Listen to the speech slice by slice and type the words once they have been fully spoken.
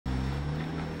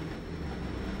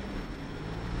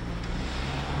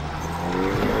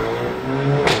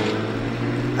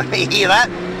You hear that?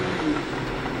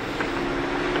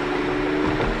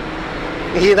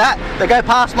 You hear that? They go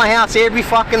past my house every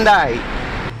fucking day.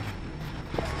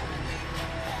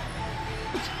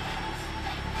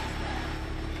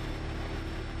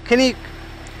 Can you...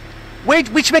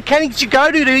 Which mechanic did you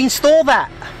go to install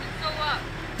that? Install what?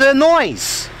 The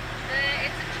noise.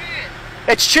 It's a tune.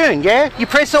 It's tuned, yeah? You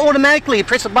press it automatically, you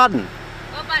press a button.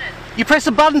 What button? You press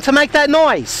a button to make that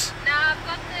noise. No, I've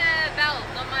got the valves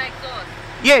on my exhaust.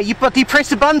 Yeah, but do you press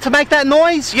the button to make that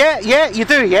noise? Yeah, you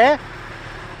do, yeah?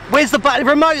 Where's the button?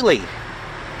 Remotely? No,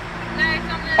 it's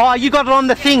on the... Oh, you got it on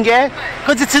the thing, yeah?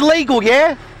 Because it's illegal,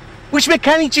 yeah? Which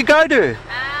mechanic did you go to? It's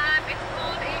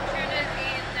called e-tuners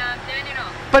in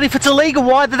Dandenong. But if it's illegal,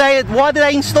 why do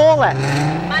they install that?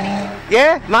 Money.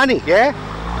 Yeah? Money, yeah?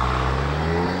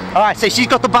 Alright, so she's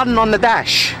got the button on the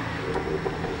dash.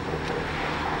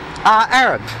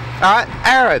 Arab. Alright,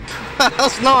 Arab.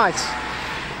 That's nice.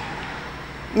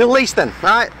 Middle Eastern,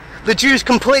 right? The Jews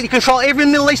completely control every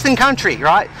Middle Eastern country,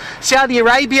 right? Saudi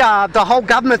Arabia, the whole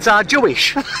governments are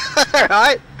Jewish,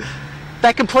 right?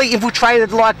 They completely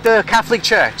infiltrated like the Catholic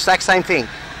Church, exact same thing.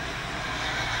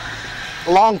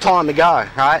 A long time ago,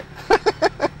 right?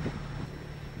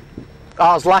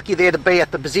 I was lucky there to be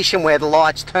at the position where the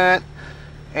lights turned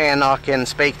and I can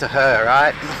speak to her,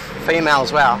 right? Female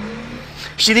as well.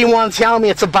 She didn't want to tell me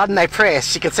it's a button they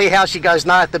press. You can see how she goes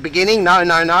no at the beginning, no,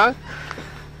 no, no.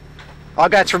 I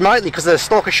go, it's remotely, because the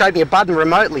stalker showed me a button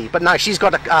remotely, but no, she's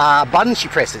got a button she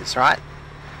presses, right,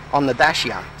 on the dash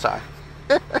here, so.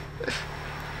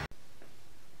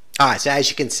 Alright, so as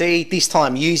you can see, this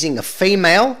time using a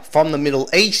female from the Middle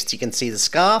East. You can see the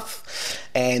scarf,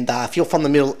 and if you're from the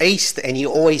Middle East and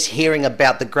you're always hearing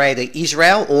about the greater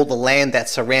Israel, all the land that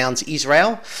surrounds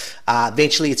Israel,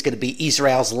 eventually it's going to be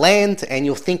Israel's land, and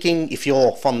you're thinking, if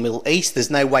you're from the Middle East, there's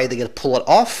no way they're going to pull it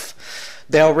off.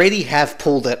 They already have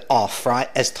pulled it off, right?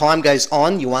 As time goes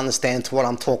on, you understand what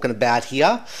I'm talking about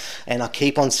here. And I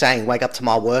keep on saying, wake up to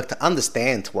my work to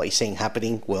understand what you're seeing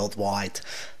happening worldwide.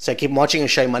 So keep watching and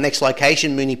show you my next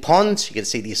location, Moonee Ponds. You can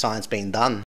see the assignments being done.